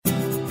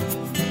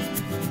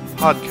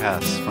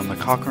Podcasts from the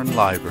Cochrane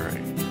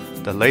Library,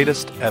 the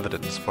latest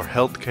evidence for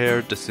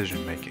healthcare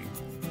decision-making.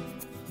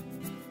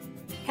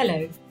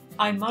 Hello,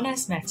 I'm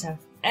Monas Mehta,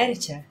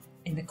 editor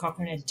in the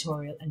Cochrane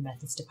Editorial and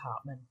Methods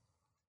Department.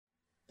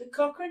 The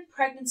Cochrane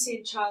Pregnancy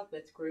and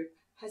Childbirth Group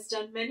has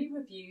done many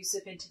reviews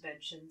of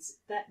interventions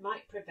that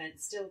might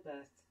prevent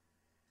stillbirth,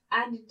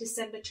 and in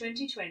December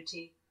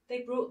 2020 they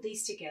brought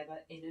these together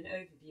in an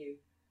overview.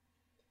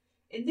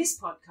 In this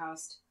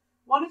podcast,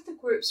 one of the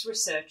group's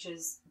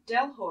researchers,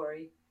 Del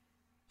Horry,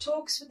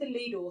 talks with the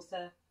lead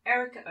author,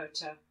 Erika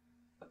Ota,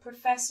 a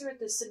professor at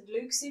the St.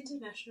 Luke's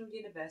International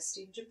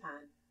University in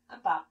Japan,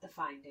 about the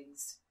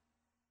findings.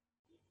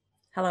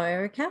 Hello,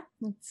 Erika.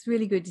 It's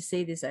really good to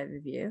see this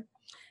overview.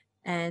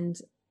 And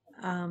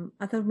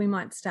I thought we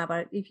might start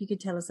by if you could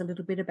tell us a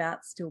little bit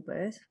about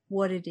stillbirth,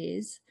 what it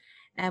is,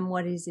 and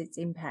what is its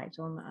impact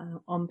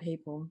on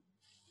people.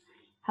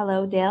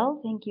 Hello,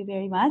 Del. Thank you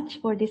very much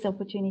for this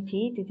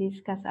opportunity to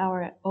discuss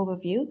our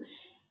overview.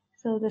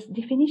 So the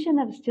definition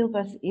of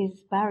stillbirth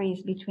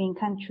varies between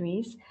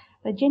countries,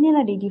 but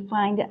generally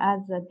defined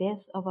as the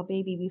death of a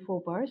baby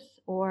before birth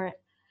or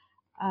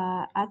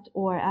at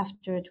or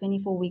after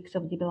 24 weeks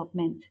of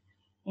development.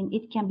 And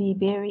it can be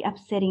very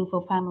upsetting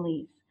for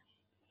families.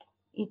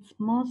 It's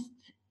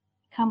most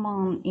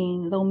common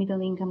in low middle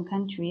income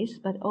countries,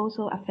 but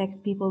also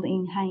affect people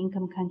in high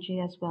income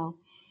countries as well.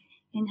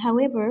 And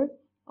however,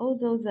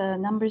 although the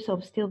numbers of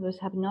stillbirths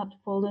have not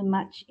fallen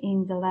much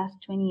in the last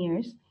 20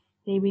 years,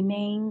 they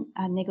remain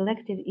a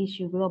neglected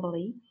issue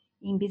globally,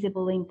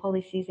 invisible in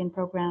policies and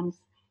programs,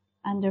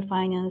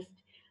 underfinanced,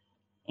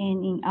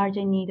 and in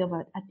urgent need of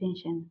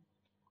attention.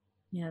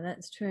 Yeah,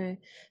 that's true.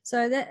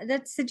 So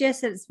that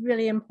suggests that it's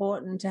really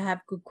important to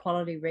have good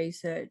quality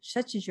research,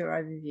 such as your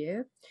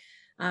overview,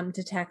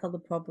 to tackle the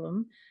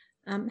problem.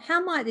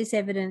 How might this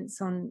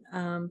evidence on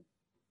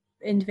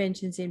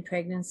interventions in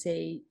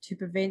pregnancy to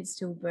prevent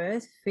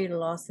stillbirth,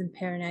 fetal loss, and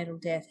perinatal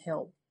death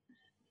help?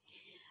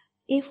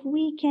 If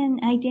we can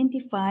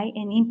identify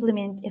and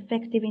implement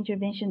effective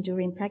intervention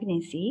during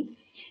pregnancy,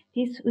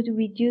 this would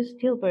reduce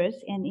stillbirths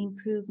and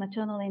improve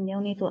maternal and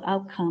neonatal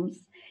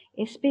outcomes,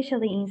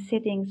 especially in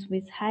settings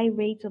with high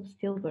rates of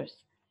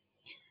stillbirths.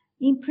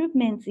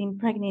 Improvements in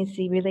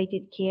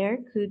pregnancy-related care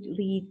could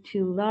lead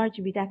to large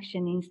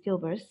reduction in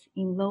stillbirths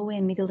in low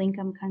and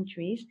middle-income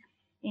countries,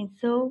 and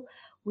so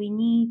we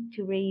need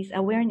to raise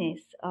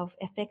awareness of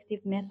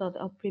effective method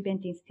of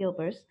preventing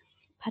stillbirths,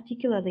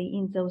 particularly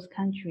in those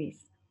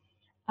countries.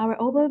 Our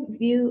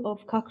overview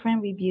of Cochrane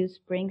reviews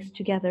brings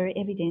together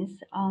evidence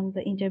on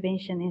the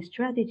intervention and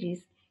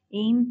strategies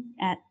aimed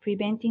at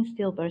preventing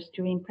stillbirths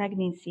during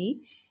pregnancy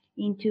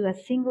into a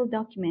single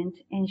document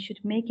and should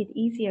make it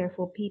easier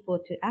for people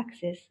to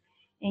access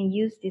and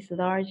use this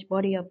large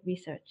body of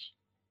research.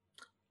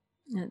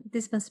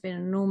 This must have been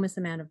an enormous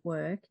amount of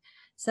work.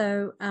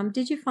 So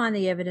did you find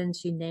the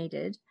evidence you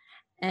needed?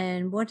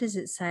 And what does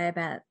it say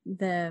about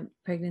the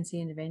pregnancy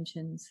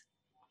interventions?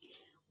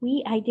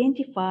 We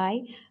identify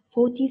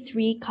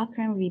 43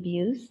 Cochrane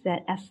reviews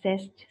that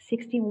assessed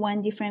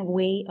 61 different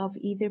ways of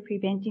either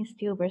preventing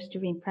stillbirth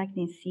during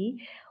pregnancy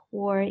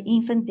or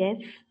infant death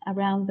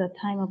around the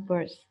time of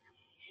birth.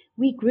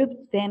 We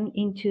grouped them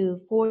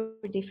into 4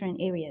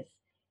 different areas: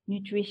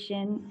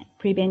 nutrition,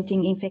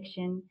 preventing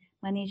infection,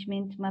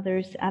 management,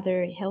 mothers'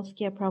 other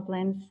healthcare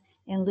problems,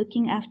 and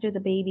looking after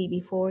the baby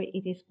before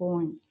it is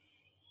born.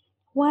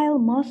 While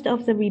most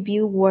of the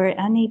review were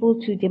unable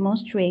to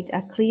demonstrate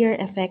a clear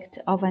effect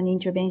of an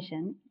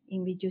intervention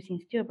in reducing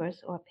stillbirth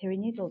or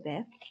perinatal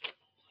death,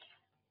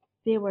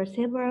 there were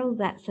several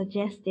that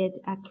suggested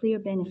a clear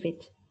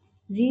benefit.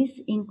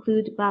 These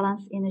include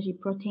balanced energy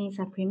protein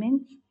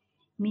supplements,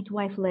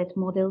 midwife-led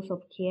models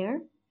of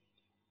care,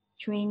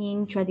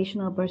 training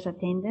traditional birth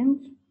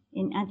attendants,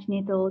 and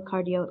antenatal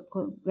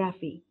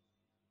cardiography.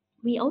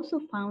 We also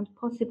found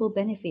possible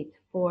benefit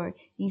for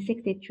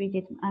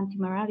insecticide-treated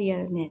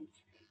anti-malaria nets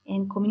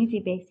and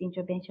community-based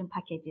intervention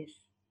packages.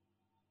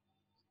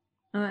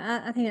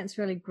 I think it's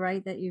really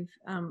great that you've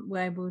were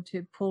able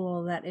to pull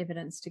all that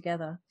evidence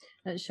together.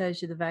 It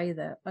shows you the value of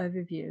the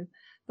overview.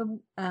 But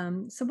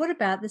so what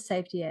about the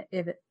safety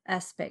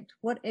aspect?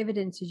 What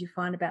evidence did you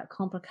find about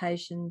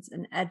complications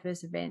and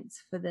adverse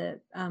events for the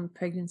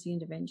pregnancy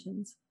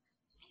interventions?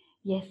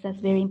 Yes, that's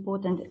very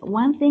important.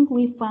 One thing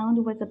we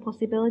found was the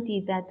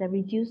possibility that the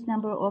reduced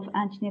number of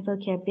antenatal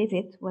care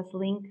visits was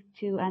linked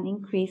to an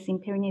increase in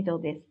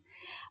perinatal death.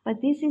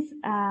 But this is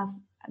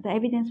the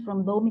evidence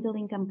from low middle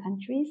income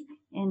countries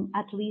and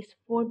at least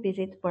 4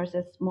 visits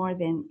versus more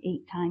than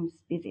 8 times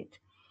visit.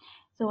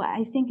 So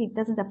I think it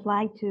doesn't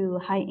apply to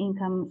high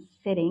income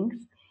settings.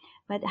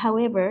 But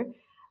however,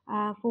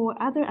 for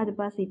other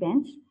adverse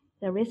events,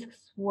 the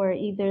risks were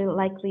either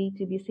likely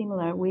to be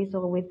similar with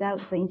or without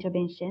the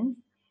interventions,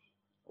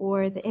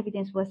 or the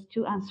evidence was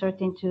too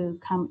uncertain to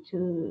come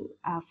to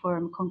a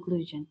firm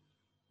conclusion.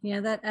 Yeah,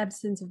 that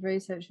absence of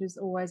research was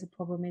always a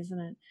problem, isn't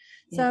it?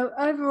 Yeah. So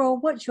overall,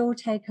 what's your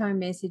take-home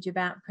message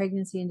about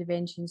pregnancy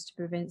interventions to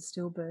prevent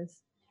stillbirth?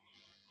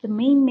 The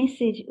main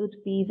message would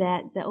be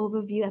that the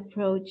overview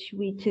approach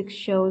we took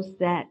shows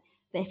that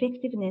the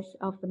effectiveness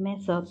of the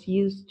methods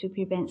used to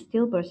prevent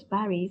stillbirths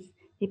varies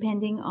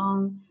depending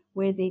on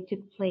where they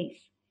took place,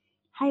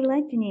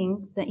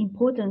 highlighting the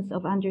importance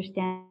of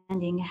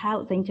understanding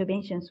how the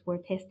interventions were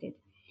tested.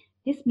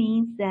 This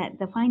means that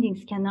the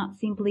findings cannot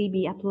simply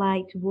be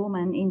applied to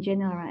women in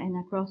general and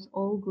across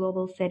all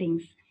global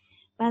settings,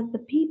 but the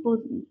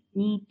people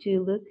need to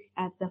look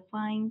at the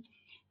fine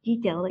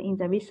detail in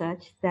the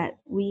research that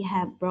we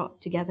have brought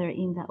together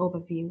in the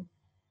overview.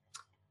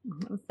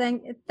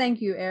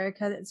 Thank you,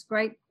 Erica. That's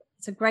great.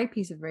 It's a great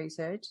piece of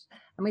research.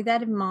 And with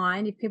that in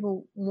mind, if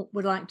people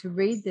would like to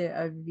read the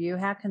overview,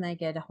 how can they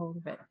get a hold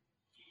of it?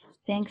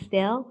 Thanks,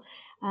 Dale.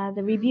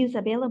 The review is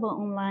available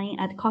online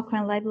at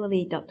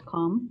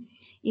cochranelibrary.com.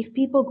 If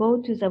people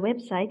go to the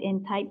website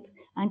and type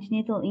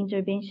antenatal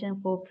intervention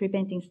for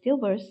preventing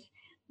stillbirths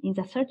in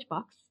the search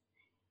box,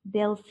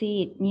 they'll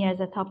see it near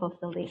the top of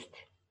the list.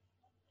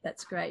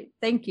 That's great.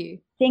 Thank you.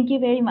 Thank you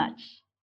very much.